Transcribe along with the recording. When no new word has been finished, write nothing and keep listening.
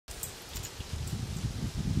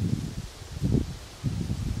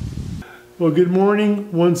Well, good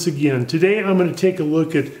morning once again. Today I'm going to take a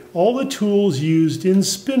look at all the tools used in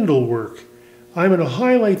spindle work. I'm going to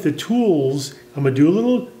highlight the tools. I'm going to do a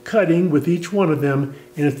little cutting with each one of them,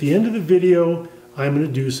 and at the end of the video I'm going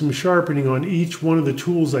to do some sharpening on each one of the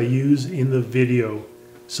tools I use in the video.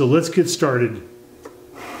 So let's get started.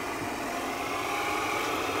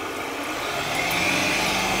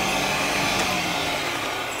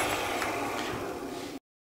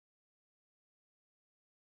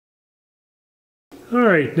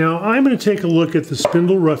 Alright, now I'm going to take a look at the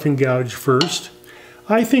Spindle Roughing Gouge first.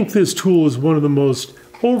 I think this tool is one of the most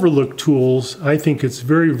overlooked tools. I think it's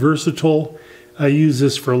very versatile. I use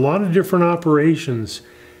this for a lot of different operations,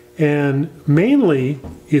 and mainly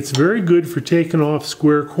it's very good for taking off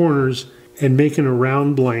square corners and making a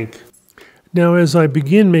round blank. Now as I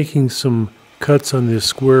begin making some cuts on this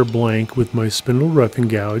square blank with my Spindle Roughing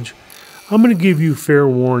Gouge, I'm going to give you fair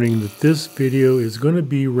warning that this video is going to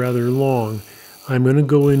be rather long. I'm going to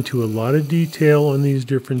go into a lot of detail on these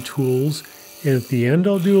different tools, and at the end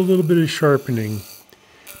I'll do a little bit of sharpening.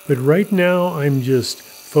 But right now I'm just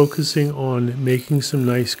focusing on making some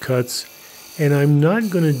nice cuts, and I'm not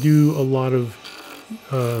going to do a lot of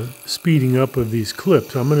speeding up of these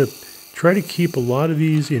clips. I'm going to try to keep a lot of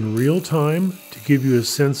these in real time to give you a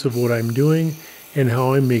sense of what I'm doing and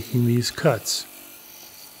how I'm making these cuts.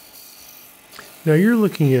 Now you're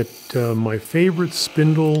looking at my favorite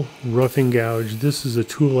Spindle Roughing Gouge. This is a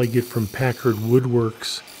tool I get from Packard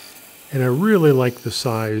Woodworks, and I really like the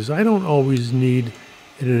size. I don't always need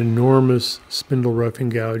an enormous Spindle Roughing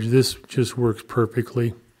Gouge. This just works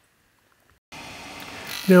perfectly.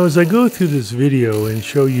 Now as I go through this video and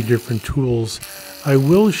show you different tools, I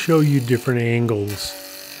will show you different angles.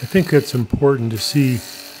 I think that's important to see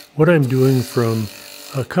what I'm doing from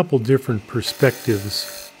a couple different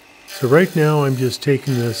perspectives. So right now I'm just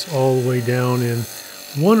taking this all the way down, and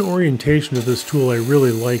one orientation of this tool I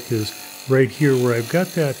really like is right here where I've got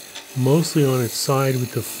that mostly on its side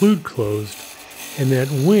with the flute closed, and that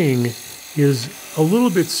wing is a little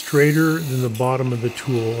bit straighter than the bottom of the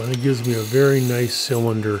tool, and it gives me a very nice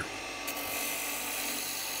cylinder.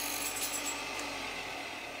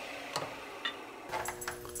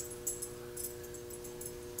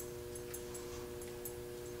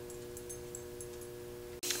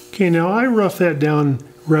 Okay, now I rough that down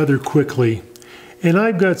rather quickly, and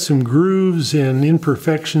I've got some grooves and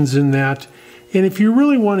imperfections in that. And if you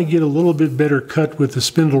really want to get a little bit better cut with the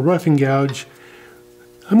Spindle Roughing Gouge,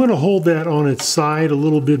 I'm going to hold that on its side a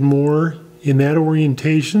little bit more in that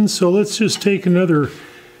orientation. So let's just take another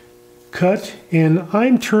cut, and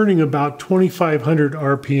I'm turning about 2500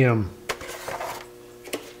 RPM.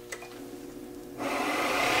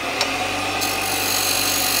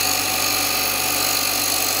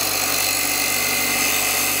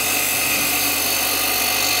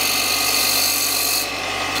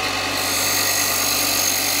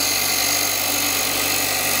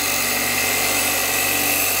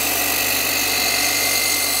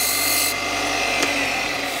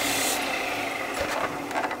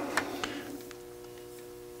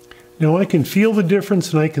 Now I can feel the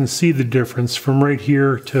difference, and I can see the difference from right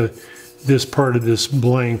here to this part of this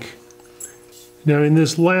blank. Now in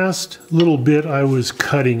this last little bit I was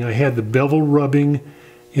cutting. I had the bevel rubbing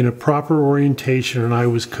in a proper orientation, and I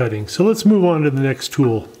was cutting. So let's move on to the next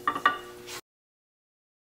tool.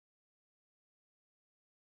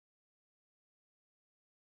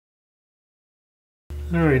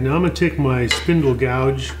 Alright, now I'm going to take my spindle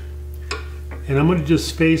gouge, and I'm going to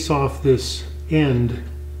just face off this end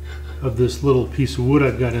of this little piece of wood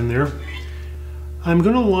I've got in there. I'm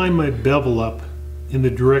going to line my bevel up in the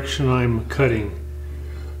direction I'm cutting.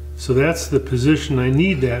 So that's the position I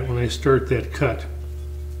need that when I start that cut.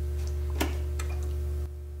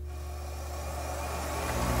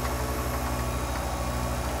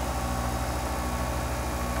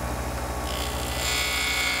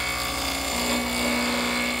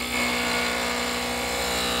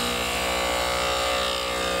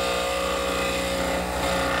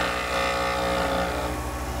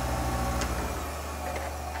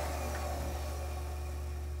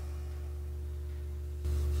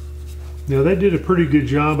 Now that did a pretty good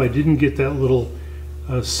job. I didn't get that little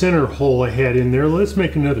center hole I had in there. Let's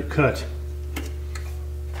make another cut.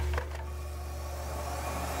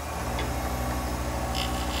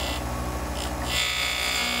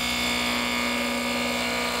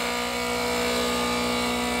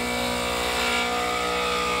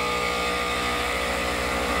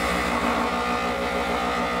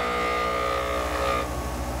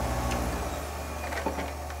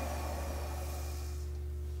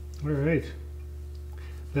 All right,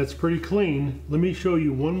 that's pretty clean. Let me show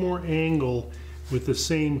you one more angle with the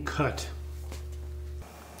same cut.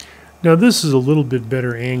 Now this is a little bit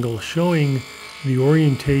better angle showing the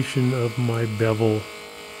orientation of my bevel.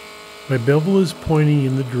 My bevel is pointing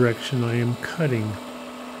in the direction I am cutting.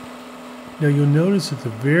 Now you'll notice at the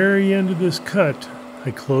very end of this cut, I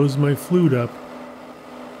close my flute up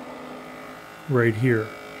right here.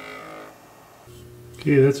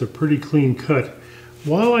 Okay, that's a pretty clean cut.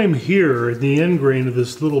 While I'm here at the end grain of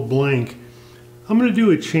this little blank, I'm going to do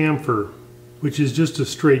a chamfer, which is just a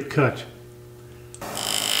straight cut.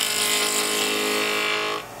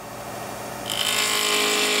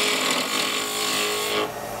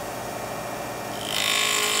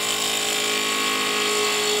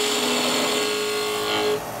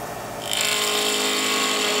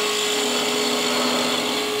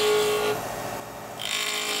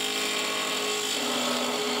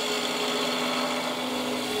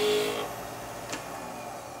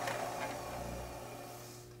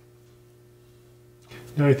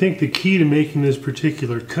 Now I think the key to making this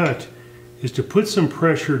particular cut is to put some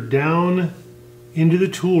pressure down into the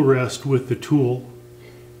tool rest with the tool.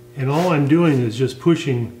 And all I'm doing is just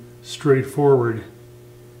pushing straight forward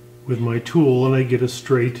with my tool and I get a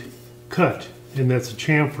straight cut, and that's a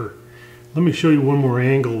chamfer. Let me show you one more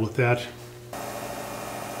angle with that.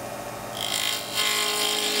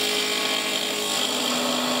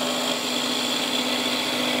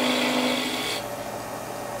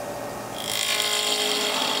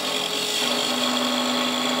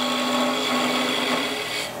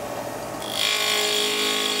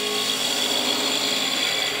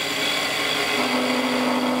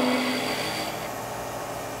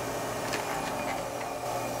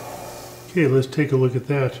 Okay, let's take a look at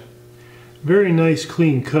that. Very nice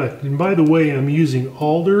clean cut. And by the way, I'm using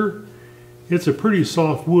alder. It's a pretty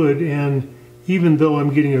soft wood, and even though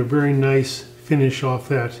I'm getting a very nice finish off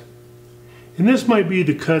that. And this might be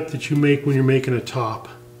the cut that you make when you're making a top.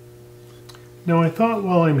 Now I thought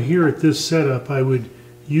while I'm here at this setup, I would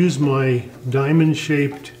use my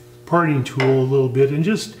diamond-shaped parting tool a little bit and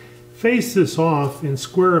just face this off and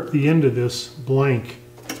square up the end of this blank.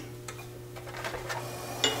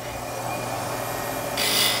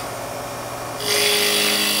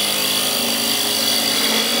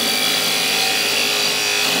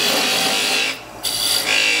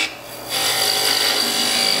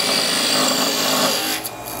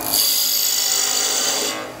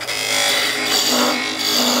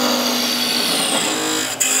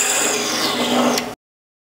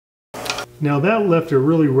 Now that left a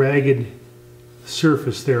really ragged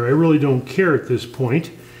surface there. I really don't care at this point.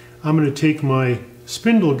 I'm going to take my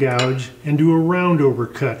spindle gouge and do a round over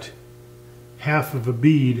cut, half of a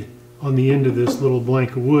bead on the end of this little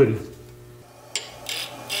blank of wood.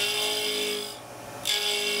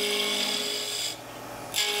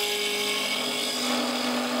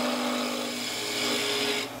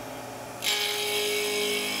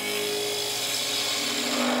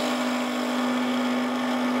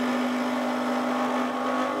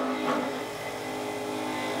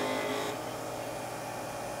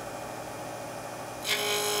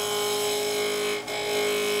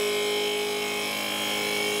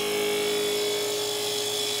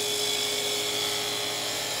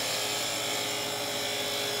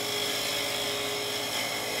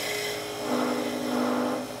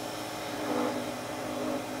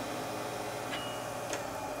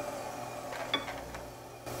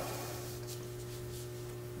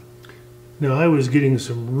 Now I was getting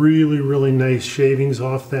some really nice shavings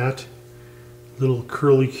off that, little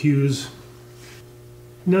curly cues.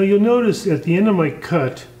 Now you'll notice at the end of my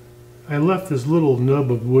cut, I left this little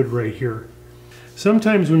nub of wood right here.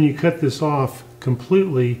 Sometimes when you cut this off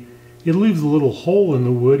completely, it leaves a little hole in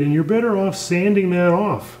the wood and you're better off sanding that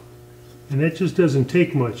off. And that just doesn't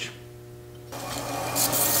take much.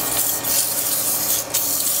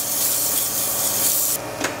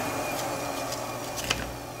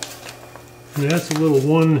 And that's a little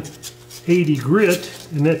 180 grit,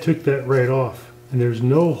 and that took that right off. And there's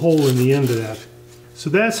no hole in the end of that.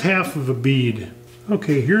 So that's half of a bead.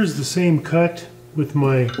 Okay, here's the same cut with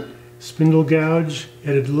my spindle gouge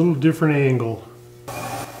at a little different angle.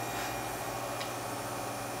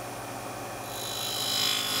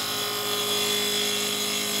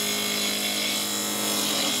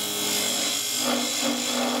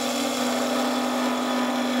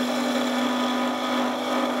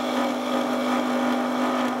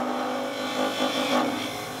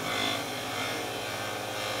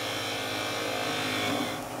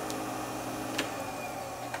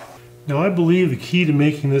 Now I believe the key to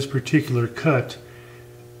making this particular cut,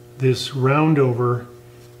 this round over,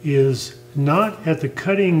 is not at the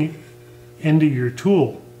cutting end of your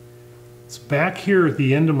tool. It's back here at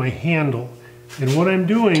the end of my handle. And what I'm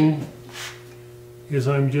doing is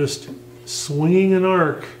I'm just swinging an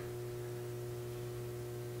arc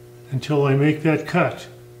until I make that cut.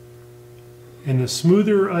 And the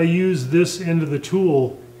smoother I use this end of the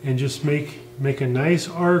tool and just make a nice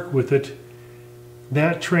arc with it,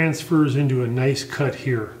 that transfers into a nice cut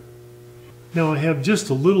here. Now I have just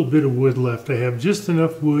a little bit of wood left. I have just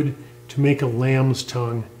enough wood to make a lamb's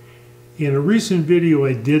tongue. In a recent video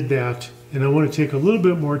I did that, and I want to take a little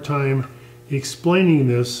bit more time explaining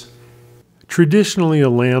this. Traditionally, a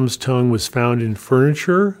lamb's tongue was found in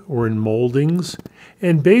furniture or in moldings.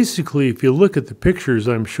 And basically, if you look at the pictures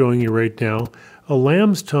I'm showing you right now, a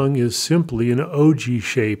lamb's tongue is simply an OG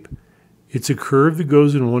shape. It's a curve that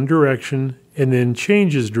goes in one direction and then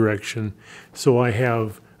changes direction. So I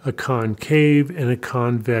have a concave and a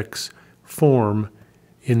convex form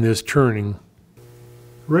in this turning.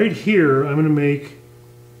 Right here, I'm going to make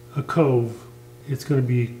a cove. It's going to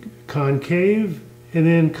be concave and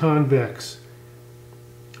then convex.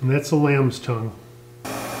 And that's a lamb's tongue.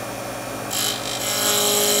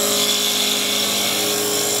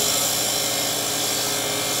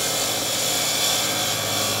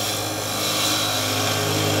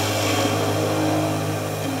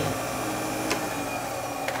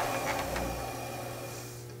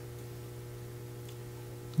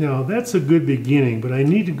 Now that's a good beginning, but I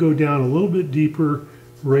need to go down a little bit deeper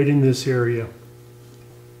right in this area.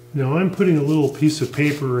 Now I'm putting a little piece of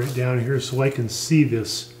paper right down here so I can see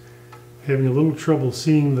this. Having a little trouble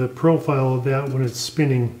seeing the profile of that when it's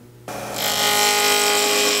spinning.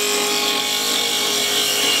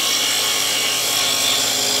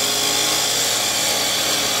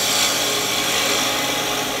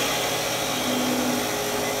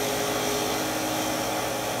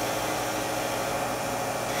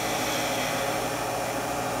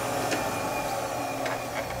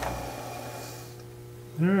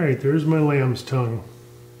 Alright, there's my lamb's tongue.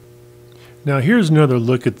 Now here's another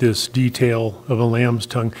look at this detail of a lamb's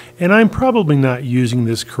tongue, and I'm probably not using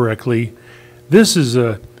this correctly. This is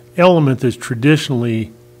an element that's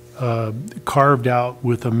traditionally carved out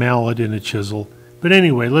with a mallet and a chisel. But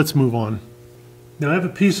anyway, let's move on. Now I have a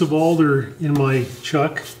piece of alder in my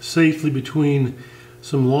chuck, safely between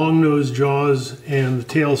some long-nosed jaws and the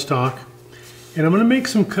tailstock. And I'm going to make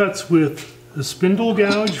some cuts with a spindle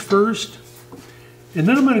gouge first. And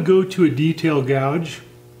then I'm going to go to a detail gouge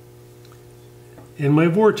and my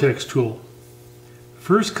Vortex tool.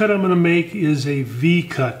 First cut I'm going to make is a V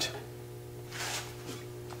cut.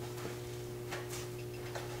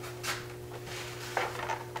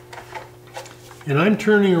 And I'm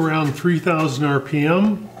turning around 3,000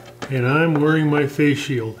 RPM and I'm wearing my face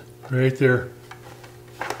shield right there.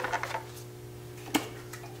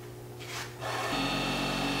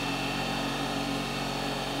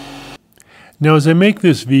 Now as I make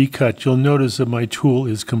this V-cut, you'll notice that my tool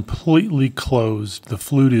is completely closed. The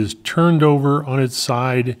flute is turned over on its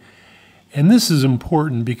side, and this is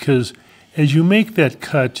important because as you make that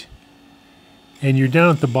cut and you're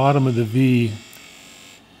down at the bottom of the V,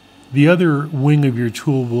 the other wing of your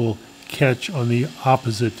tool will catch on the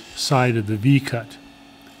opposite side of the V-cut.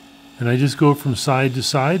 And I just go from side to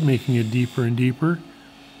side, making it deeper and deeper.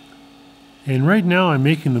 And right now I'm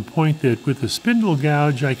making the point that with the spindle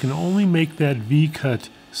gouge I can only make that V-cut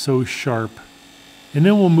so sharp. And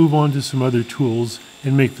then we'll move on to some other tools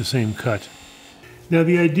and make the same cut. Now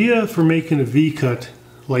the idea for making a V-cut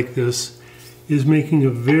like this is making a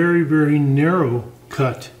very, very narrow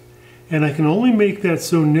cut. And I can only make that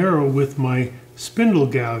so narrow with my spindle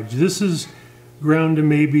gouge. This is ground to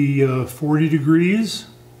maybe 40 degrees.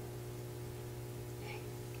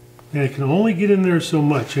 And I can only get in there so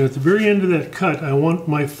much. And at the very end of that cut, I want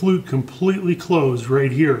my flute completely closed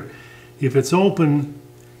right here. If it's open,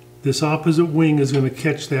 this opposite wing is going to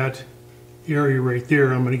catch that area right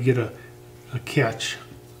there. I'm going to get a catch.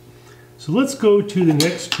 So let's go to the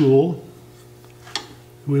next tool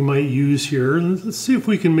we might use here. Let's see if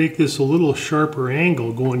we can make this a little sharper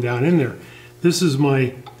angle going down in there. This is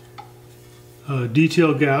my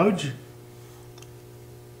detail gouge.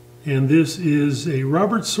 And this is a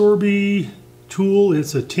Robert Sorby tool.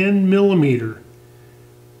 It's a 10 millimeter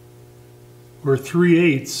or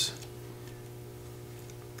 3/8.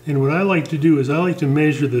 And what I like to do is I like to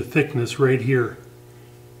measure the thickness right here.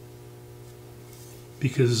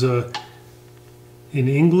 Because in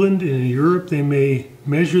England and in Europe they may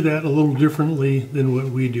measure that a little differently than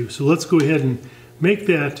what we do. So let's go ahead and make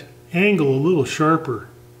that angle a little sharper.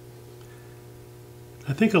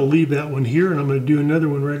 I think I'll leave that one here and I'm going to do another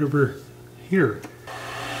one right over here.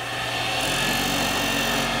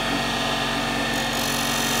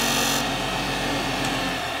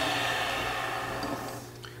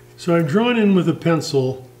 So I've drawn in with a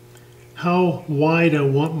pencil how wide I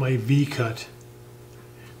want my V-cut.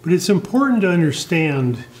 But it's important to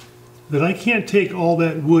understand that I can't take all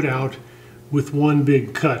that wood out with one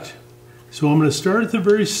big cut. So I'm going to start at the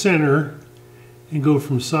very center and go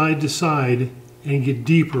from side to side and get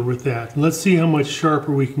deeper with that. And let's see how much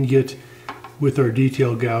sharper we can get with our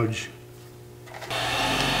detail gouge.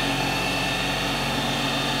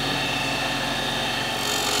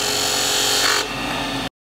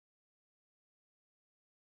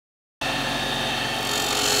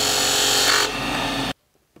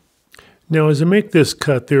 Now, as I make this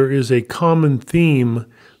cut, there is a common theme,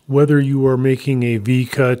 whether you are making a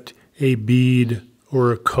V-cut, a bead,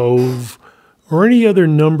 or a cove, or any other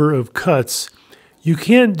number of cuts. You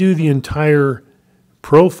can't do the entire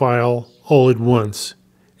profile all at once.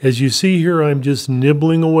 As you see here, I'm just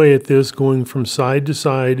nibbling away at this, going from side to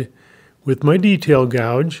side with my detail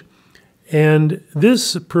gouge, and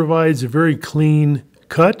this provides a very clean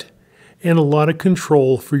cut and a lot of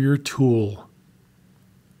control for your tool.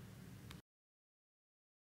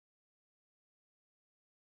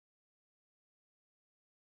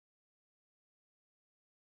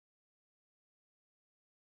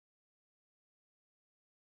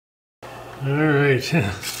 All right,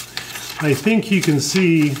 I think you can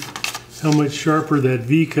see how much sharper that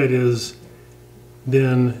V-cut is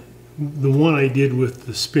than the one I did with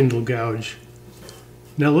the spindle gouge.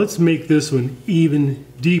 Now let's make this one even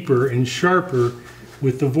deeper and sharper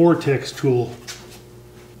with the Vortex tool.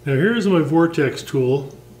 Now here's my Vortex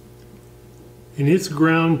tool, and it's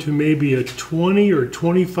ground to maybe a 20 or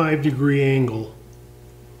 25 degree angle.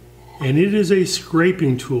 And it is a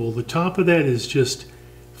scraping tool. The top of that is just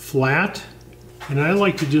flat, and I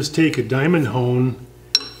like to just take a diamond hone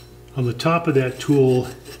on the top of that tool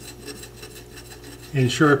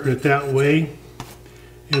and sharpen it that way,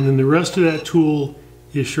 and then the rest of that tool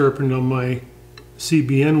is sharpened on my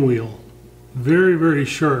CBN wheel. Very, very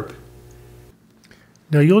sharp.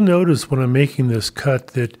 Now you'll notice when I'm making this cut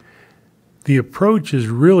that the approach is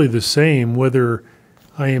really the same whether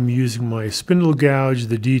I am using my spindle gouge,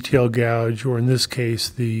 the detail gouge, or in this case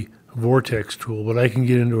the Vortex tool, but I can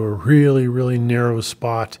get into a really, really narrow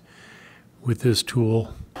spot with this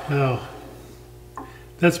tool. Now,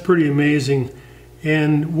 that's pretty amazing.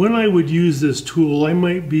 And when I would use this tool, I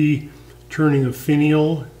might be turning a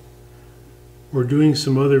finial or doing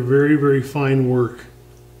some other very, very fine work.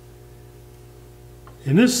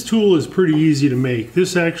 And this tool is pretty easy to make.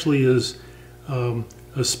 This actually is a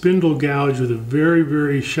spindle gouge with a very,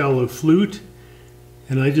 very shallow flute,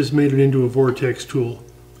 and I just made it into a Vortex tool.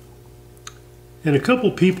 And a couple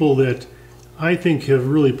people that I think have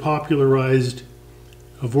really popularized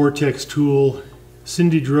a Vortex tool,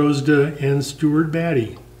 Cindy Drozda and Stuart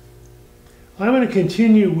Batty. I'm going to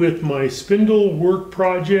continue with my spindle work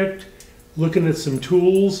project, looking at some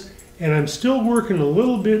tools, and I'm still working a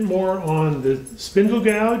little bit more on the spindle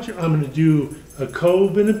gouge. I'm going to do a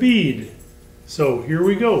cove and a bead. So here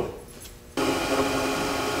we go.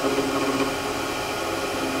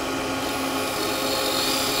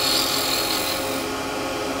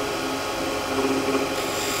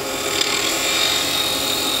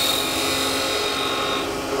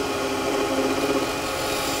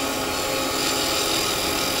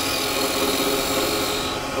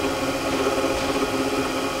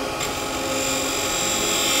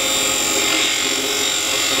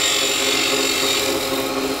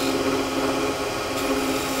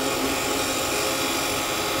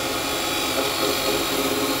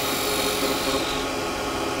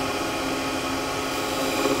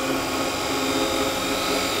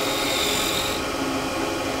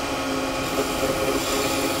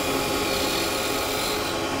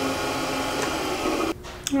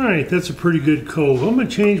 Alright, that's a pretty good cove. I'm going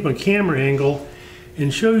to change my camera angle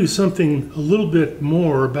and show you something a little bit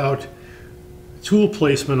more about tool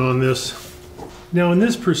placement on this. Now in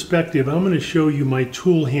this perspective, I'm going to show you my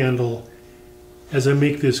tool handle as I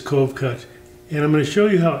make this cove cut. And I'm going to show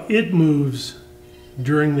you how it moves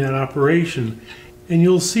during that operation. And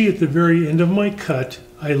you'll see at the very end of my cut,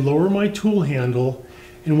 I lower my tool handle,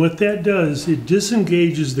 and what that does, it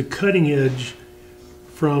disengages the cutting edge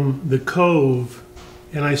from the cove,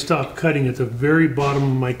 and I stop cutting at the very bottom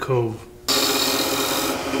of my cove.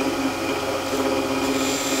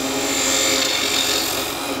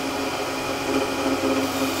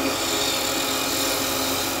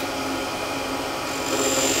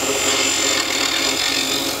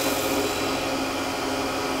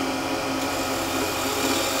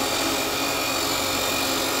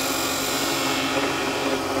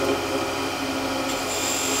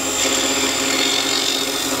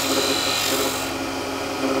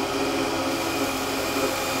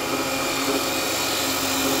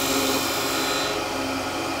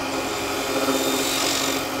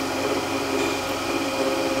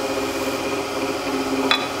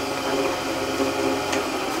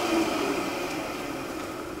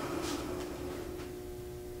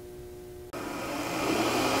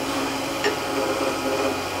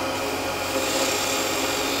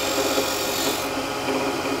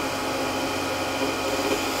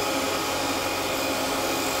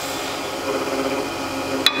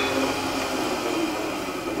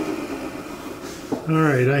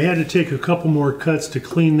 Alright, I had to take a couple more cuts to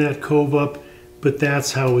clean that cove up, but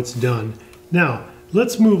that's how it's done. Now,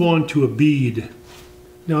 let's move on to a bead.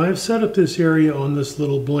 Now I've set up this area on this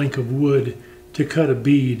little blank of wood to cut a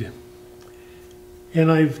bead. And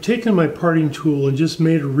I've taken my parting tool and just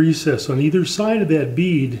made a recess on either side of that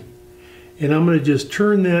bead, and I'm going to just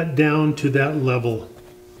turn that down to that level.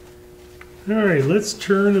 Alright, let's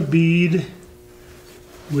turn a bead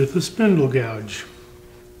with a spindle gouge.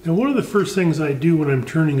 Now one of the first things I do when I'm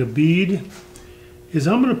turning a bead is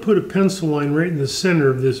I'm going to put a pencil line right in the center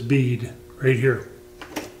of this bead, right here.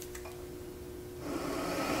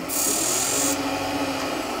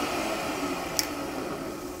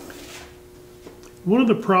 One of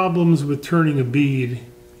the problems with turning a bead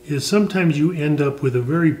is sometimes you end up with a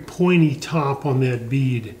very pointy top on that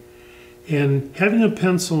bead. And having a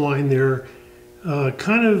pencil line there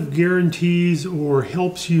kind of guarantees or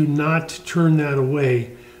helps you not to turn that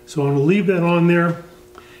away. So I'm going to leave that on there,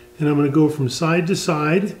 and I'm going to go from side to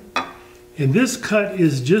side. And this cut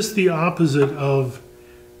is just the opposite of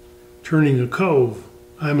turning a cove.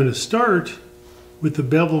 I'm going to start with the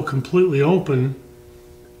bevel completely open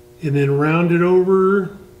and then round it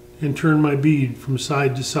over and turn my bead from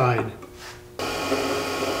side to side.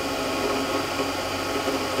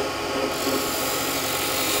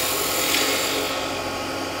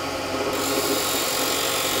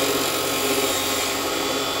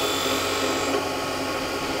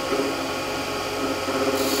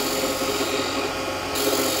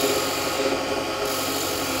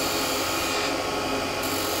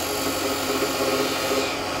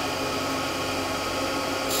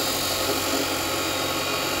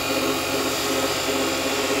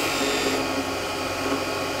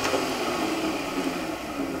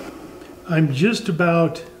 I'm just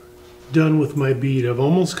about done with my bead. I've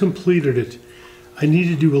almost completed it. I need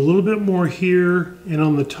to do a little bit more here and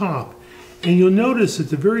on the top. And you'll notice at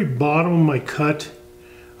the very bottom of my cut,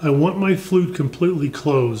 I want my flute completely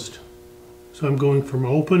closed. So I'm going from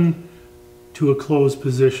open to a closed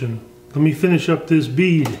position. Let me finish up this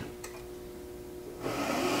bead.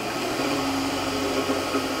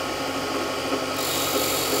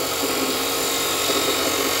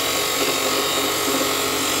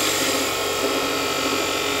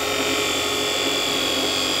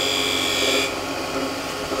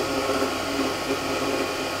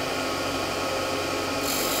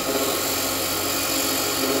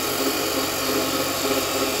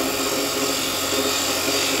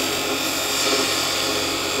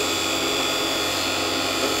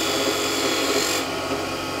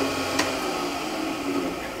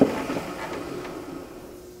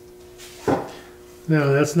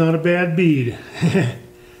 Now that's not a bad bead.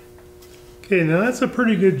 Okay, now that's a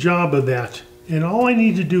pretty good job of that. And all I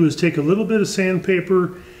need to do is take a little bit of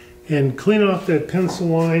sandpaper and clean off that pencil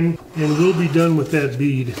line, and we'll be done with that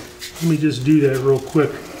bead. Let me just do that real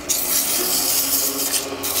quick.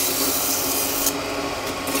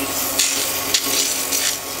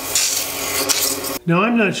 Now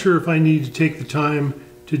I'm not sure if I need to take the time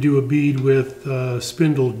to do a bead with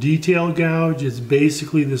spindle detail gouge. It's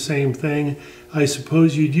basically the same thing. I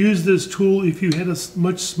suppose you'd use this tool if you had a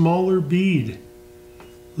much smaller bead.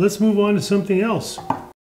 Let's move on to something else.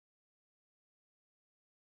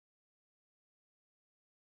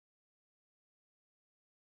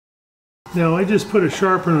 Now I just put a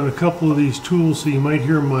sharpener on a couple of these tools, so you might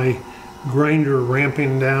hear my grinder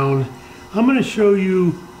ramping down. I'm going to show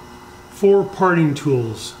you 4 parting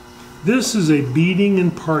tools. This is a beading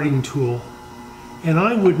and parting tool, and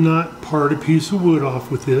I would not part a piece of wood off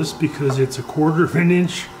with this because it's a 1/4 of an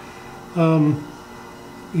inch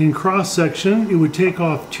in cross section. It would take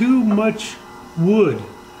off too much wood.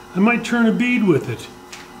 I might turn a bead with it.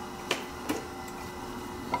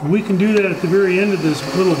 And we can do that at the very end of this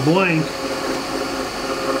little blank.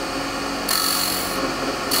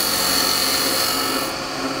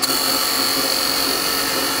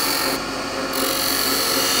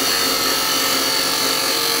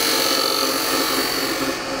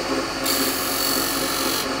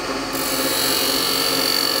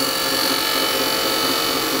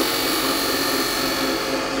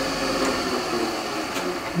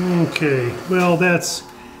 Okay, well that's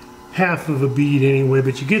half of a bead anyway,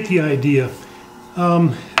 but you get the idea.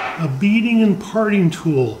 A beading and parting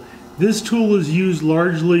tool. This tool is used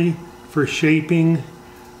largely for shaping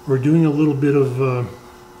or doing a little bit of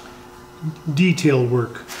detail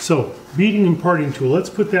work. So, beading and parting tool. Let's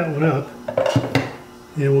put that one up,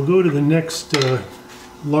 and we'll go to the next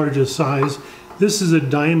largest size. This is a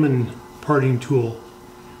diamond parting tool.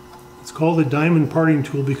 It's called a diamond parting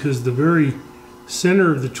tool because the very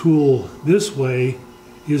center of the tool this way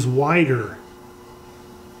is wider.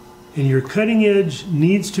 And your cutting edge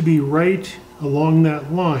needs to be right along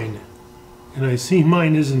that line. And I see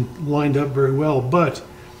mine isn't lined up very well, but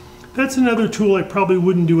that's another tool I probably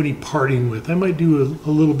wouldn't do any parting with. I might do a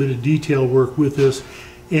little bit of detail work with this.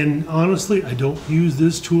 And honestly, I don't use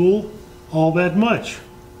this tool all that much.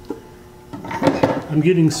 I'm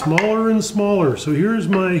getting smaller and smaller. So here's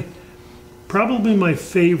probably my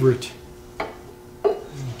favorite.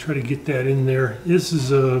 Try to get that in there. This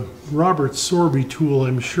is a Robert Sorby tool,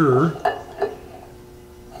 I'm sure.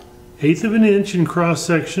 1/8 of an inch in cross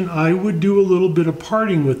section. I would do a little bit of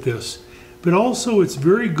parting with this, but also it's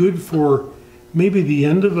very good for maybe the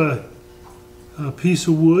end of a piece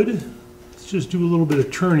of wood. Let's just do a little bit of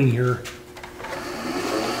turning here.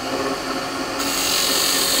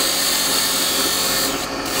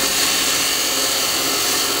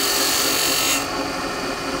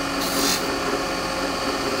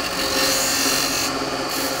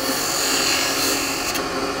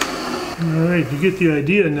 Alright, you get the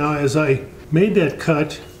idea now. As I made that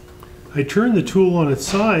cut, I turned the tool on its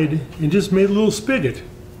side and just made a little spigot.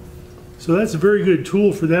 So that's a very good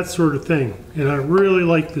tool for that sort of thing, and I really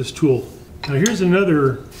like this tool. Now here's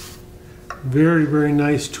another very, very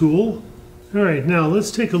nice tool. Alright, now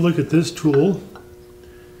let's take a look at this tool.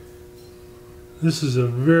 This is a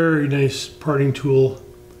very nice parting tool,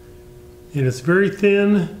 and it's very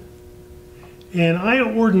thin, and I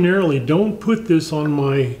ordinarily don't put this on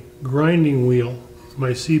my grinding wheel,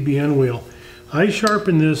 my CBN wheel. I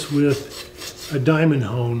sharpen this with a diamond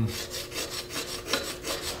hone,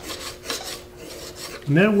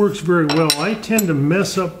 and that works very well. I tend to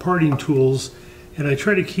mess up parting tools, and I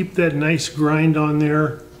try to keep that nice grind on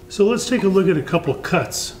there. So let's take a look at a couple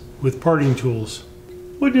cuts with parting tools.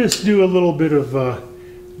 We'll just do a little bit of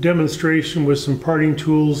demonstration with some parting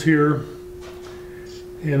tools here,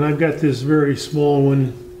 and I've got this very small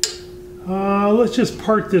one. Let's just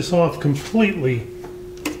part this off completely.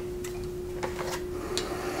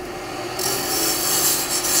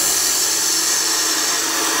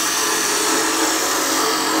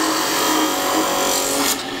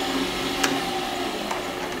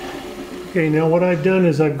 Okay, now what I've done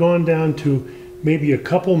is I've gone down to maybe a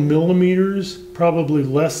couple millimeters, probably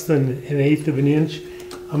less than 1/8 of an inch.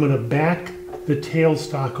 I'm going to back the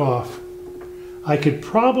tailstock off. I could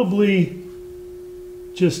probably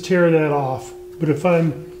just tear that off, but if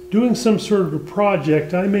I'm doing some sort of a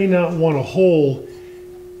project, I may not want a hole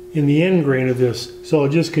in the end grain of this. So I'll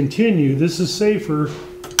just continue. This is safer,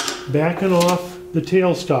 backing off the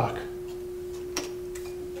tailstock.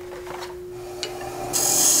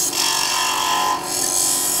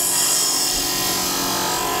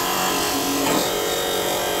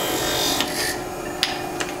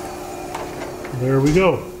 There we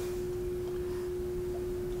go.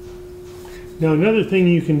 Now another thing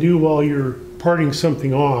you can do while you're parting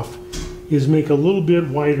something off is make a little bit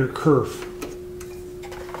wider kerf.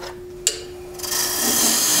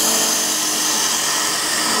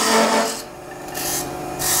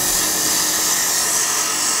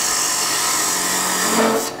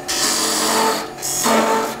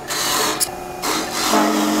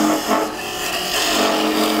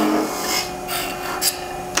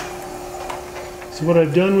 So what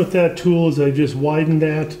I've done with that tool is I just widened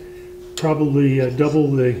that, probably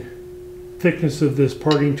double the thickness of this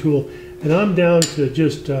parting tool, and I'm down to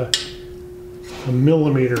just a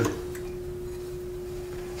millimeter.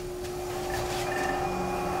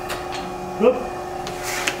 Oop.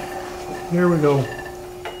 There we go.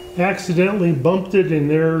 Accidentally bumped it, and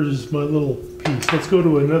there's my little piece. Let's go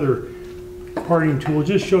to another parting tool,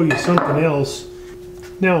 just show you something else.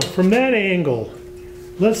 Now from that angle,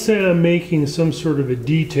 let's say I'm making some sort of a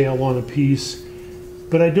detail on a piece,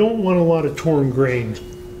 but I don't want a lot of torn grain.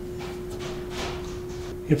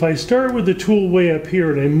 If I start with the tool way up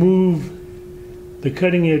here and I move the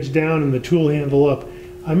cutting edge down and the tool handle up,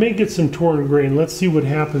 I may get some torn grain. Let's see what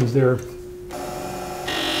happens there.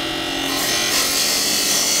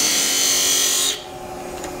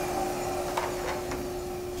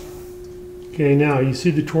 Okay, now you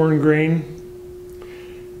see the torn grain?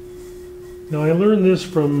 Now I learned this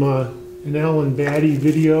from an Stuart Batty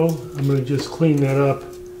video. I'm going to just clean that up.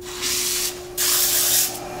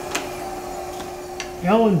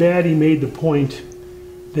 Stuart Batty made the point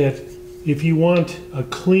that if you want a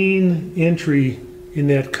clean entry in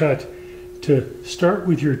that cut, to start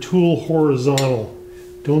with your tool horizontal.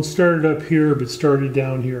 Don't start it up here, but start it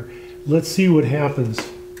down here. Let's see what happens.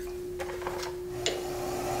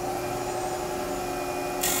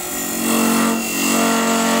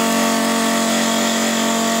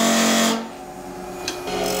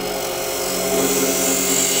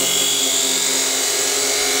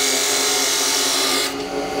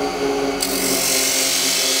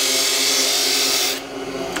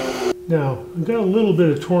 I've got a little bit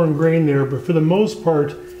of torn grain there, but for the most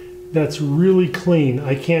part, that's really clean.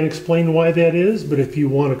 I can't explain why that is, but if you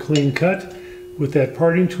want a clean cut with that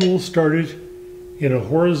parting tool, start it in a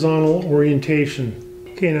horizontal orientation.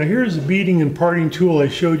 Okay, now here's the beading and parting tool I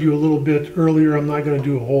showed you a little bit earlier. I'm not going to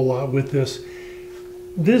do a whole lot with this.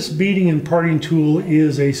 This beading and parting tool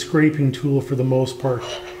is a scraping tool for the most part.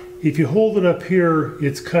 If you hold it up here,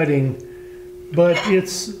 it's cutting, but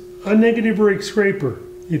it's a negative rake scraper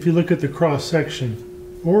if you look at the cross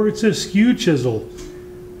section. Or it's a skew chisel.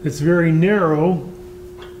 It's very narrow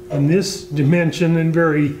in this dimension and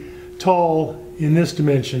very tall in this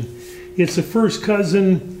dimension. It's the first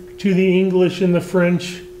cousin to the English and the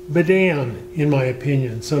French badan, in my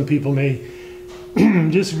opinion. Some people may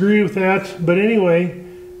disagree with that, but anyway,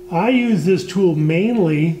 I use this tool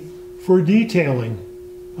mainly for detailing.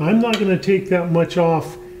 I'm not going to take that much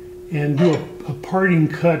off and do a parting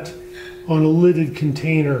cut on a lidded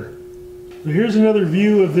container. So here's another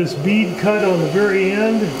view of this bead cut on the very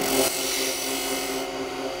end.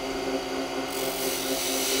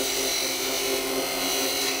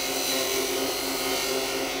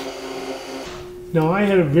 Now I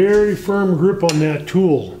had a very firm grip on that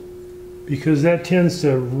tool because that tends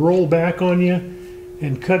to roll back on you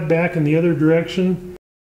and cut back in the other direction.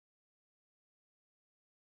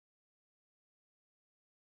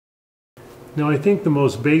 Now I think the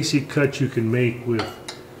most basic cut you can make with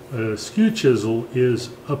a skew chisel is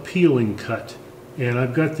a peeling cut. And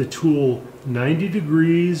I've got the tool 90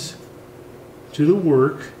 degrees to the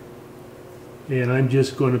work, and I'm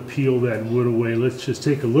just going to peel that wood away. Let's just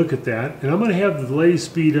take a look at that. And I'm going to have the delay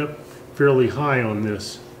speed up fairly high on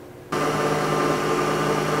this.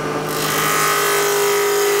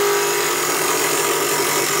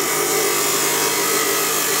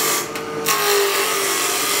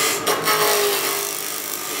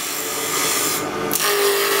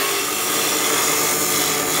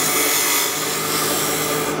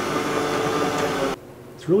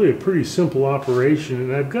 It's really a pretty simple operation,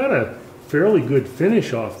 and I've got a fairly good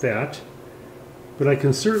finish off that, but I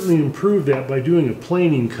can certainly improve that by doing a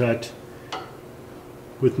planing cut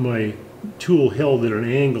with my tool held at an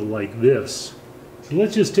angle like this. So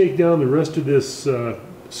let's just take down the rest of this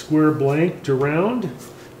square blank to round.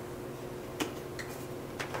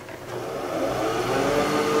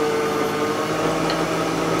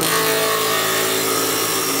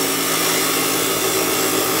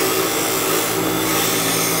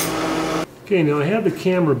 Okay, now I have the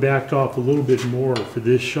camera backed off a little bit more for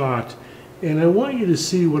this shot, and I want you to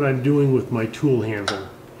see what I'm doing with my tool handle.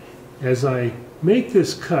 As I make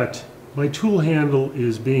this cut, my tool handle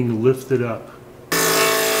is being lifted up.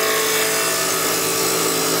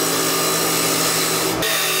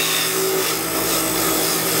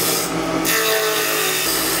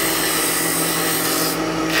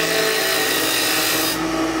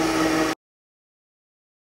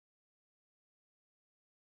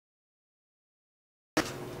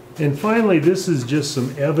 And finally, this is just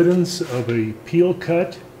some evidence of a peel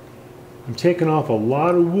cut. I'm taking off a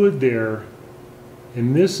lot of wood there,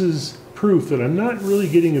 and this is proof that I'm not really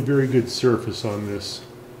getting a very good surface on this.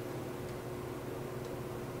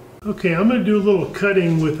 Okay, I'm going to do a little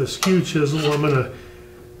cutting with a skew chisel. I'm going to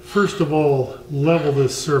first of all level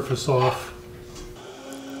this surface off.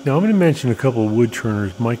 Now I'm going to mention a couple of wood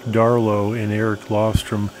turners, Mike Darlow and Eric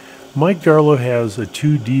Lofstrom. Mike Darlow has a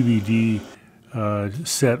 2 DVD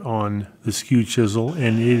set on the skew chisel,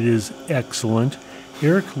 and it is excellent.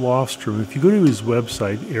 Eric Lofstrom, if you go to his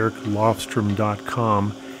website,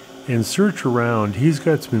 ericlofstrom.com, and search around, he's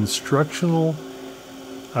got some instructional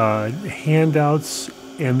handouts,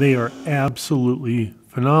 and they are absolutely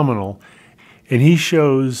phenomenal. And he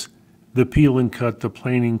shows the peel and cut, the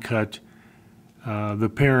planing cut, the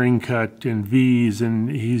paring cut, and V's, and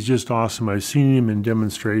he's just awesome. I've seen him in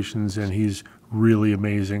demonstrations, and he's really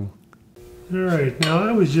amazing. All right, now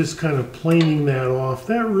I was just kind of planing that off.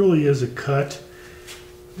 That really is a cut.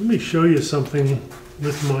 Let me show you something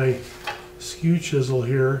with my skew chisel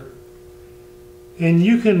here. And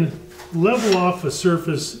you can level off a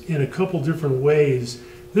surface in a couple different ways.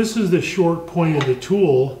 This is the short point of the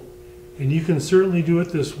tool, and you can certainly do it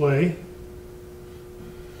this way.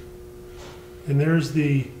 And there's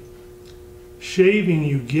the shaving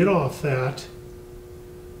you get off that.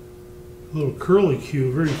 Little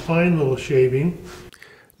curlicue, very fine little shaving.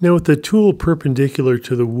 Now with the tool perpendicular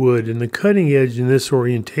to the wood and the cutting edge in this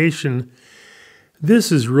orientation, this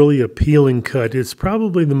is really a peeling cut. It's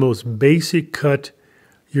probably the most basic cut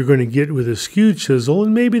you're going to get with a skew chisel,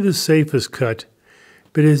 and maybe the safest cut.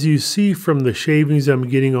 But as you see from the shavings I'm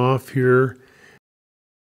getting off here,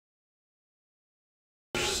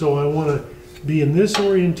 so I want to be in this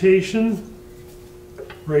orientation.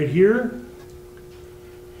 right here.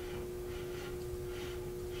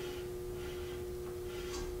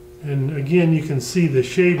 And again, you can see the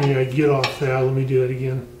shaving I get off that. Let me do that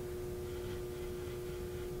again.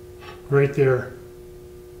 Right there.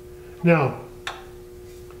 Now,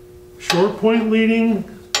 short point leading,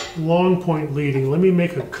 long point leading. Let me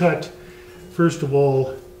make a cut, first of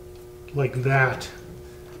all, like that.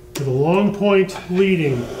 With a long point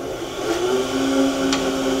leading.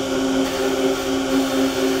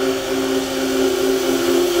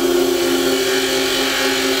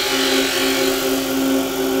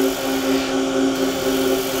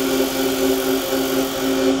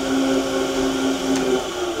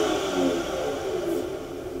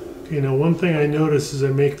 Okay, now one thing I notice as I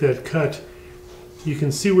make that cut, you can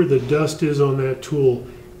see where the dust is on that tool.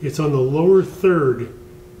 It's on the lower third.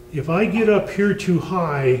 If I get up here too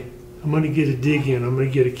high, I'm going to get a dig in, I'm going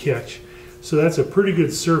to get a catch. So that's a pretty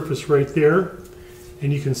good surface right there.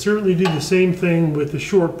 And you can certainly do the same thing with the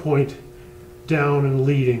short point down and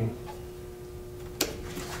leading.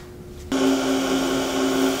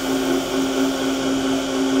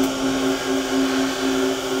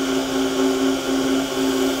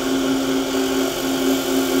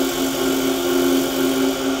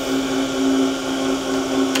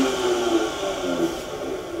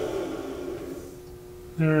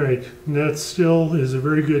 Alright, and that still is a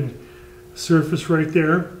very good surface right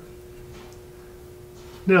there.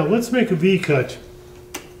 Now let's make a V-cut.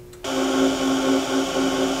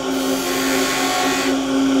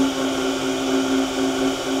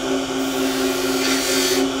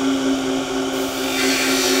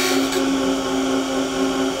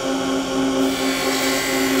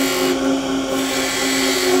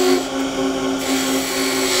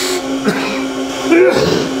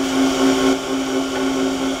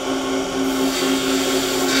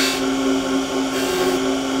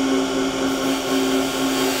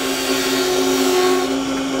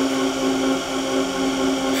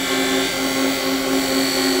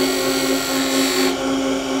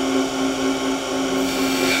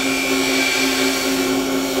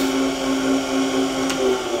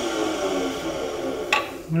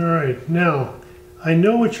 Alright, now I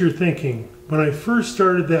know what you're thinking. When I first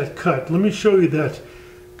started that cut, let me show you that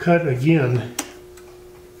cut again.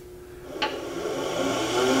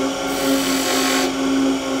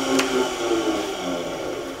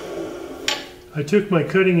 I took my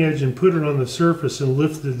cutting edge and put it on the surface and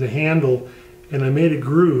lifted the handle, and I made a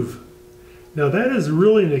groove. Now that is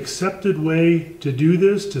really an accepted way to do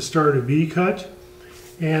this, to start a V-cut.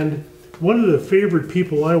 And one of the favorite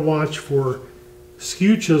people I watch for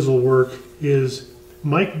skew chisel work is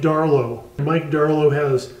Mike Darlow. Mike Darlow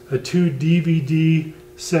has a 2 DVD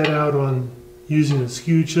set out on using a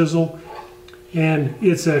skew chisel, and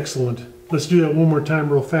it's excellent. Let's do that one more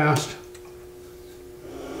time real fast.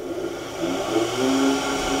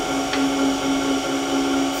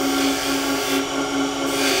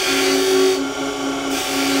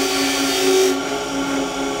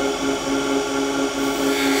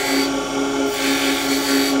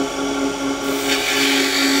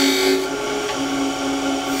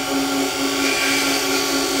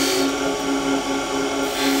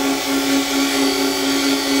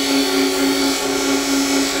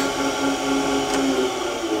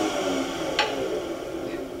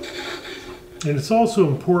 And it's also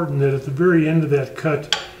important that at the very end of that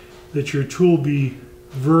cut that your tool be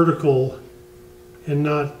vertical and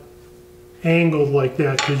not angled like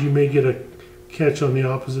that, because you may get a catch on the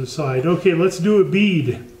opposite side. Okay, let's do a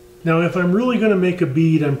bead. Now if I'm really going to make a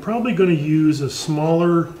bead, I'm probably going to use a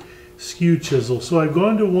smaller skew chisel. So I've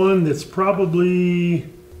gone to one that's probably,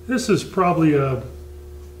 this is probably a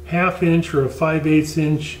 1/2 inch or a 5/8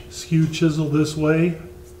 inch skew chisel this way.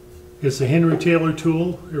 It's a Henry Taylor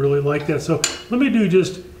tool. I really like that. So let me do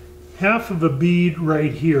just half of a bead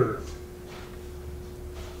right here.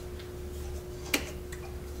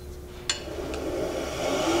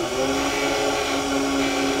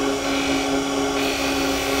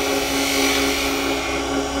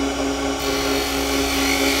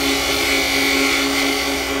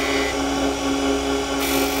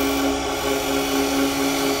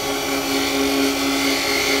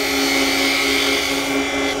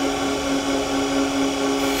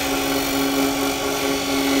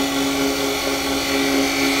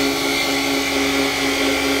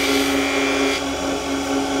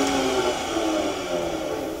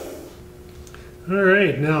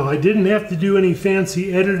 Alright, now I didn't have to do any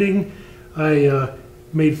fancy editing. I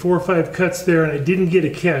made 4 or 5 cuts there and I didn't get a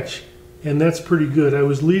catch, and that's pretty good. I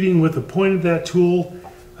was leading with the point of that tool.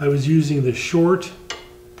 I was using the short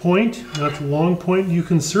point, not the long point. You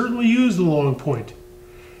can certainly use the long point.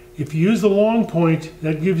 If you use the long point,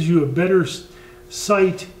 that gives you a better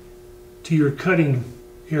sight to your cutting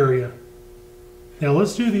area. Now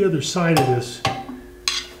let's do the other side of this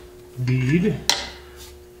bead.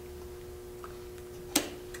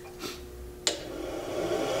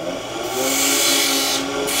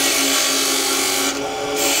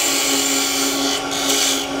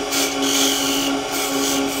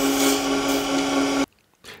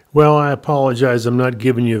 Well, I apologize, I'm not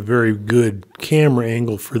giving you a very good camera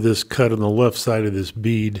angle for this cut on the left side of this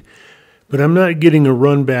bead, but I'm not getting a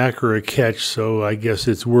run back or a catch, so I guess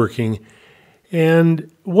it's working.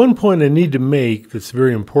 And one point I need to make that's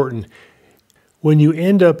very important, when you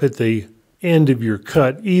end up at the end of your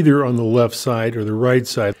cut, either on the left side or the right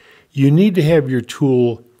side, you need to have your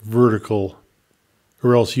tool vertical,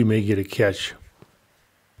 or else you may get a catch.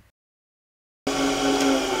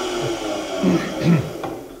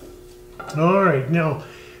 All right, now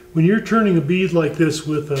when you're turning a bead like this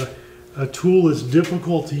with a tool that's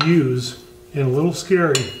difficult to use and a little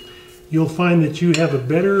scary, you'll find that you have a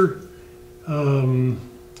better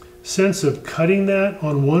sense of cutting that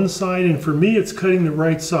on one side, and for me it's cutting the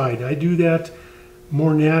right side. I do that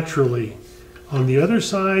more naturally. On the other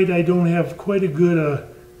side, I don't have quite a good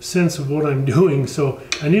sense of what I'm doing, so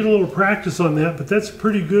I need a little practice on that, but that's a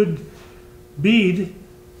pretty good bead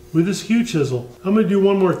with a skew chisel. I'm going to do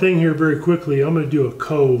one more thing here very quickly. I'm going to do a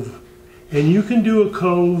cove. And you can do a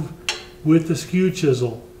cove with the skew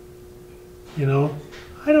chisel. You know,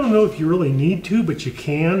 I don't know if you really need to, but you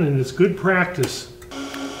can, and it's good practice.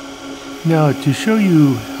 Now, to show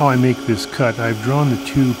you how I make this cut, I've drawn the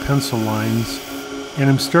two pencil lines, and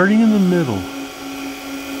I'm starting in the middle.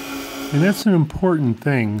 And that's an important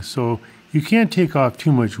thing, so you can't take off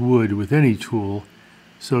too much wood with any tool.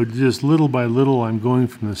 So just little by little, I'm going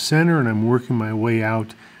from the center and I'm working my way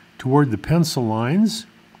out toward the pencil lines.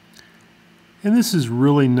 And this is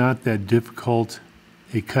really not that difficult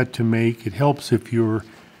a cut to make. It helps if your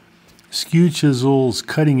skew chisel's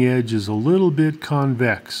cutting edge is a little bit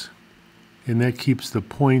convex, and that keeps the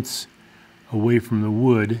points away from the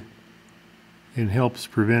wood and helps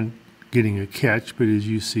prevent getting a catch. But as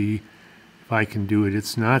you see, if I can do it,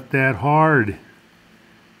 it's not that hard.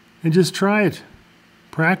 And just try it.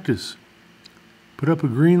 Practice. Put up a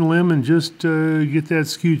green limb and just get that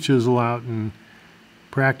skew chisel out and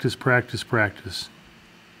practice, practice, practice.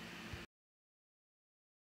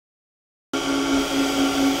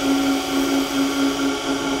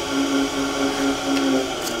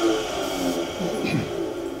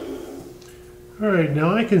 All right,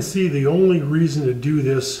 now I can see the only reason to do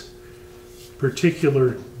this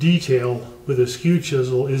particular detail with a skew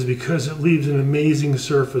chisel is because it leaves an amazing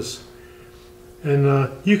surface. And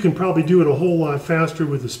you can probably do it a whole lot faster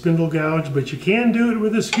with a spindle gouge, but you can do it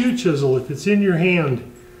with a skew chisel if it's in your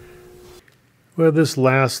hand. Well, this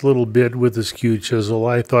last little bit with the skew chisel,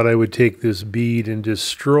 I thought I would take this bead and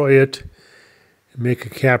destroy it, and make a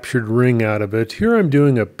captured ring out of it. Here I'm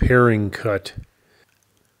doing a paring cut.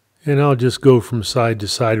 And I'll just go from side to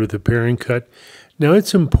side with a paring cut. Now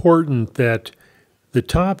it's important that the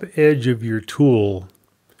top edge of your tool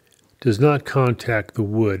does not contact the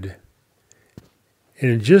wood. And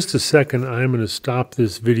in just a second, I'm going to stop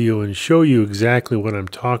this video and show you exactly what I'm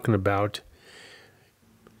talking about.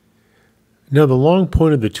 Now the long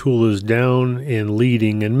point of the tool is down and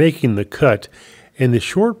leading and making the cut. And the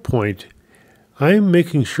short point, I'm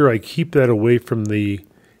making sure I keep that away from the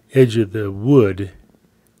edge of the wood,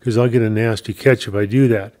 because I'll get a nasty catch if I do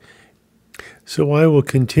that. So I will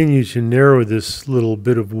continue to narrow this little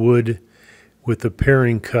bit of wood with the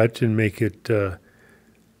paring cut and make it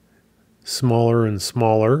smaller and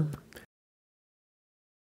smaller.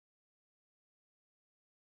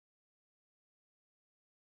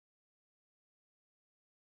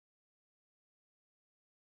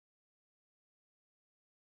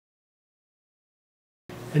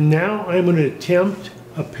 And now I'm going to attempt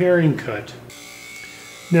a paring cut.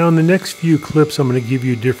 Now in the next few clips I'm going to give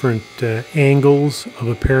you different angles of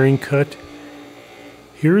a paring cut.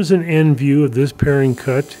 Here's an end view of this paring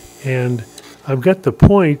cut, and I've got the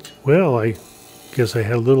point. Well, I guess I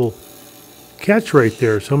had a little catch right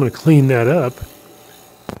there, so I'm going to clean that up.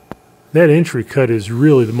 That entry cut is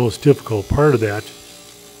really the most difficult part of that.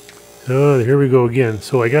 Oh, here we go again.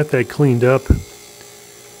 So I got that cleaned up,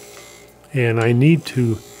 and I need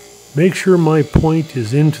to make sure my point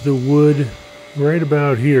is into the wood right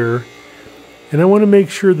about here. And I want to make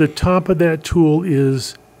sure the top of that tool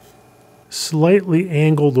is slightly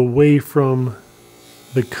angled away from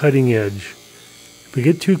the cutting edge. If I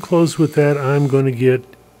get too close with that, I'm going to get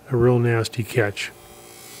a real nasty catch.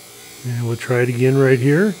 And we'll try it again right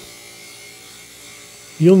here.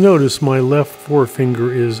 You'll notice my left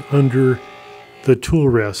forefinger is under the tool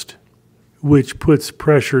rest, which puts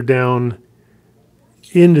pressure down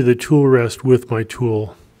into the tool rest with my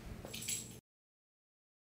tool.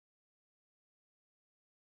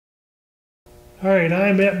 Alright,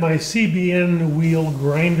 I'm at my CBN wheel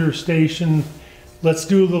grinder station. Let's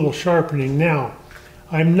do a little sharpening. Now,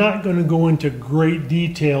 I'm not going to go into great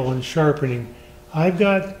detail on sharpening. I've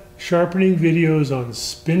got sharpening videos on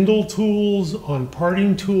spindle tools, on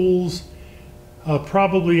parting tools,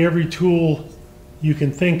 probably every tool you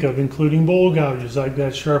can think of, including bowl gouges. I've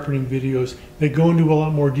got sharpening videos that go into a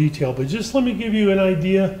lot more detail, but just let me give you an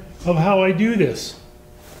idea of how I do this.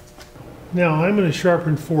 Now I'm going to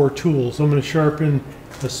sharpen 4 tools. I'm going to sharpen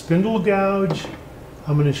a spindle gouge,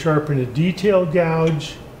 I'm going to sharpen a detail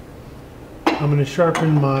gouge, I'm going to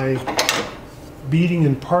sharpen my beading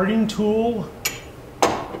and parting tool,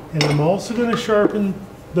 and I'm also going to sharpen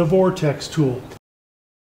the Vortex tool.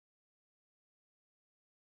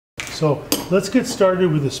 So let's get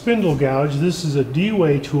started with the spindle gouge. This is a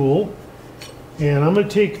D-way tool, and I'm going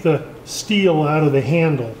to take the steel out of the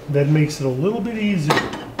handle. That makes it a little bit easier.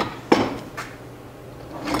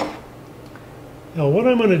 Now what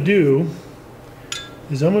I'm going to do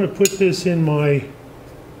is I'm going to put this in my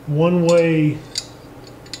one-way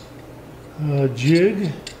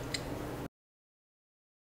jig.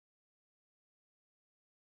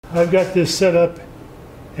 I've got this set up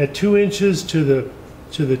at 2 inches to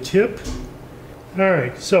the tip.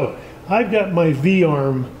 Alright, so I've got my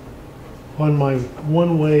V-arm on my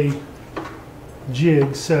one-way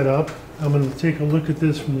jig set up. I'm going to take a look at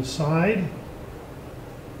this from the side.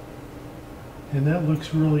 And that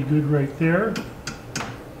looks really good right there.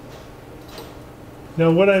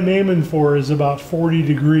 Now what I'm aiming for is about 40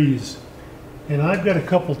 degrees. And I've got a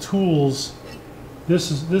couple tools.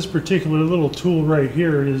 This particular little tool right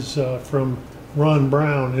here is from Ron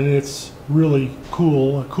Brown, and it's really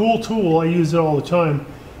cool. A cool tool, I use it all the time.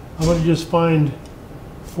 I'm going to just find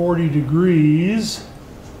 40 degrees.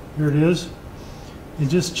 Here it is. And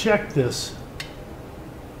just check this.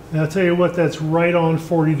 And I'll tell you what, that's right on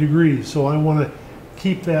 40 degrees. So I want to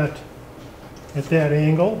keep that at that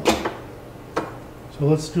angle. So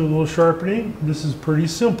let's do a little sharpening. This is pretty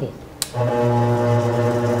simple.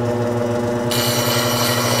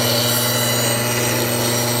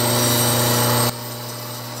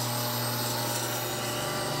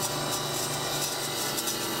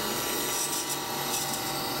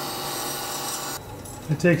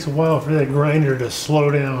 It takes a while for that grinder to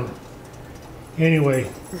slow down.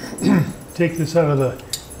 Anyway, take this out of the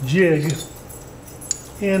jig.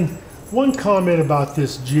 And one comment about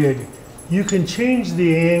this jig, you can change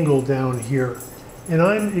the angle down here. And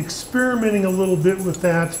I'm experimenting a little bit with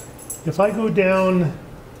that. If I go down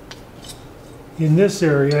in this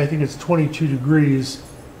area, I think it's 22 degrees,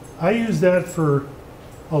 I use that for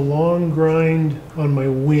a long grind on my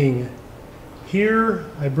wing. Here,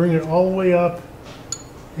 I bring it all the way up,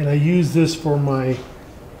 and I use this for my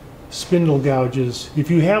spindle gouges. If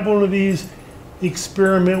you have one of these,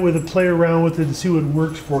 experiment with it, play around with it, and see what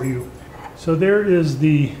works for you. So there is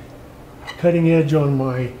the cutting edge on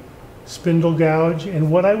my spindle gouge, and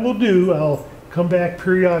what I will do, I'll come back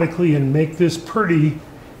periodically and make this pretty,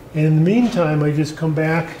 and in the meantime I just come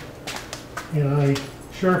back and I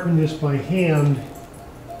sharpen this by hand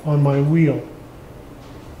on my wheel.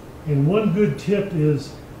 And one good tip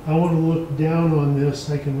is I want to look down on this.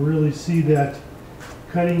 I can really see that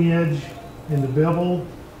cutting edge and the bevel,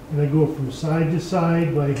 and I go from side to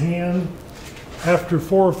side by hand. After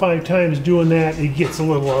 4 or 5 times doing that, it gets a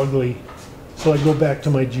little ugly, so I go back to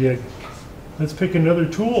my jig. Let's pick another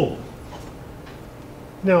tool.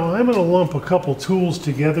 Now I'm going to lump a couple tools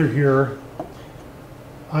together here.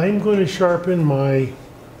 I'm going to sharpen my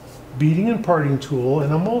beading and parting tool,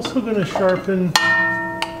 and I'm also going to sharpen,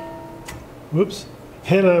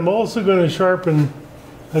 and I'm also going to sharpen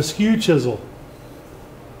a skew chisel,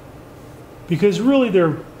 because really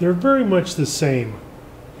they're very much the same.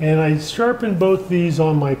 And I sharpen both these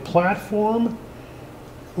on my platform.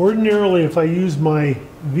 Ordinarily, if I use my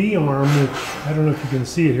V-arm, which I don't know if you can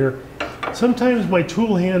see it here, sometimes my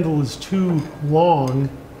tool handle is too long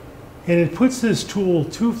and it puts this tool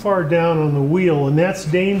too far down on the wheel, and that's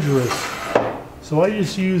dangerous. So I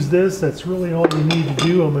just use this. That's really all you need to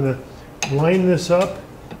do. I'm going to line this up.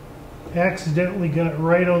 Accidentally got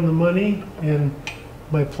right on the money, and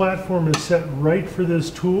my platform is set right for this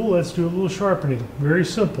tool. Let's do a little sharpening. Very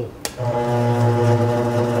simple.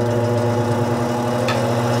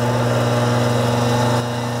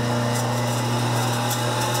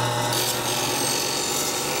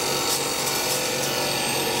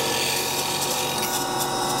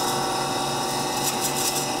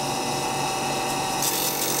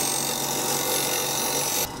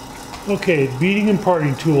 Okay, beading and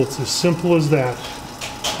parting tool, it's as simple as that.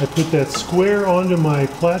 I put that square onto my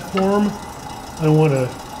platform. I want a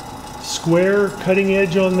square cutting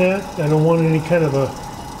edge on that. I don't want any kind of a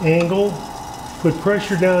angle. Put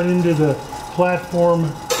pressure down into the platform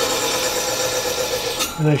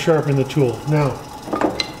and I sharpen the tool. Now,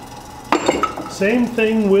 same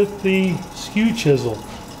thing with the skew chisel.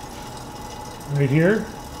 Right here.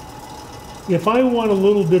 If I want a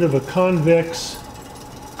little bit of a convex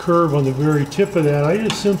curve on the very tip of that, I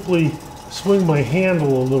just simply swing my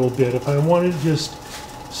handle a little bit. If I want it just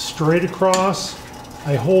straight across,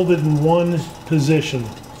 I hold it in one position.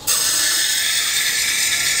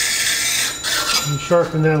 And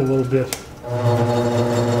sharpen that a little bit.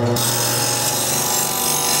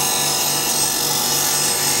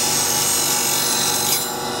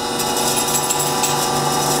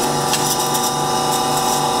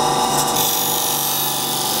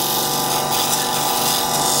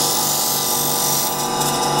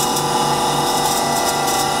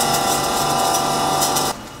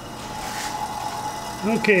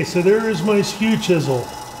 Okay, so there is my skew chisel.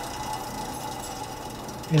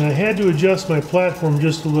 And I had to adjust my platform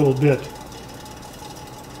just a little bit.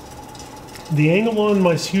 The angle on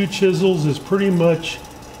my skew chisels is pretty much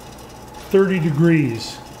 30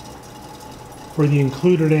 degrees for the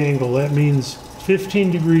included angle. That means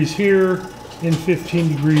 15 degrees here and 15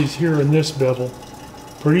 degrees here in this bevel.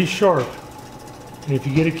 Pretty sharp. And if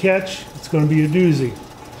you get a catch, it's going to be a doozy.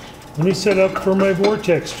 Let me set up for my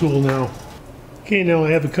Vortex tool now. Okay, now I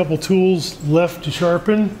have a couple tools left to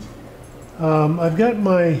sharpen. I've got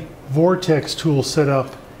my Vortex tool set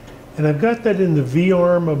up, and I've got that in the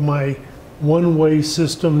V-arm of my one-way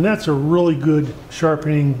system. That's a really good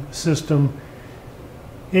sharpening system.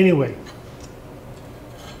 Anyway,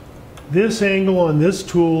 this angle on this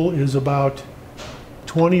tool is about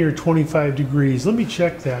 20 or 25 degrees. Let me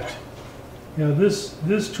check that. Now this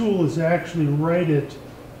tool is actually right at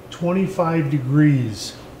 25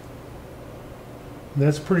 degrees.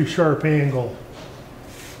 That's a pretty sharp angle.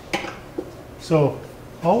 So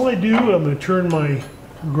all I do, I'm going to turn my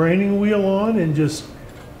grinding wheel on and just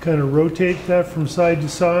kind of rotate that from side to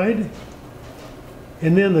side.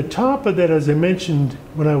 And then the top of that, as I mentioned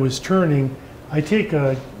when I was turning, I take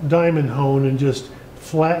a diamond hone and just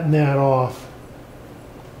flatten that off.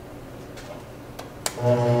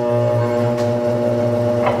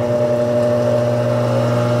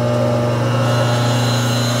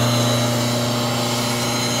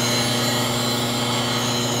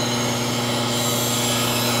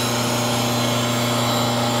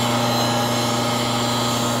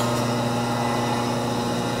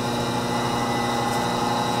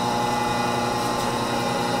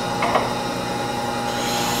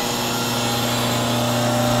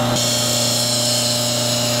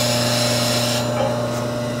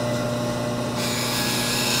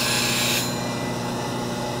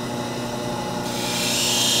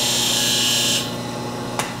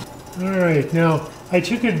 Alright, now I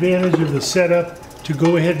took advantage of the setup to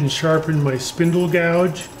go ahead and sharpen my spindle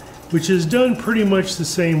gouge, which is done pretty much the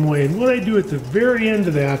same way. And what I do at the very end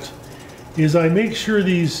of that is I make sure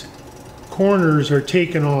these corners are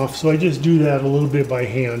taken off, so I just do that a little bit by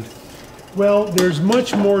hand. Well, there's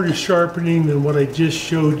much more to sharpening than what I just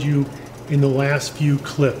showed you in the last few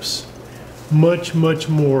clips. Much, much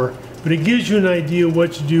more. But it gives you an idea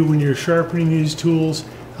what to do when you're sharpening these tools.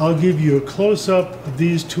 I'll give you a close-up of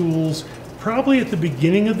these tools probably at the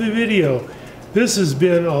beginning of the video. This has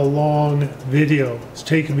been a long video. It's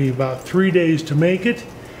taken me about 3 days to make it,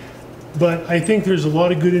 but I think there's a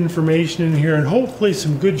lot of good information in here and hopefully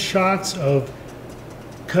some good shots of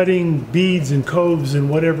cutting beads and coves and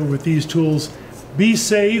whatever with these tools. Be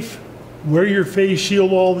safe, wear your face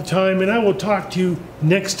shield all the time, and I will talk to you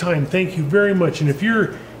next time. Thank you very much. And if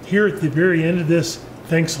you're here at the very end of this,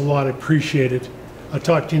 thanks a lot. I appreciate it. I'll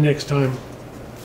talk to you next time.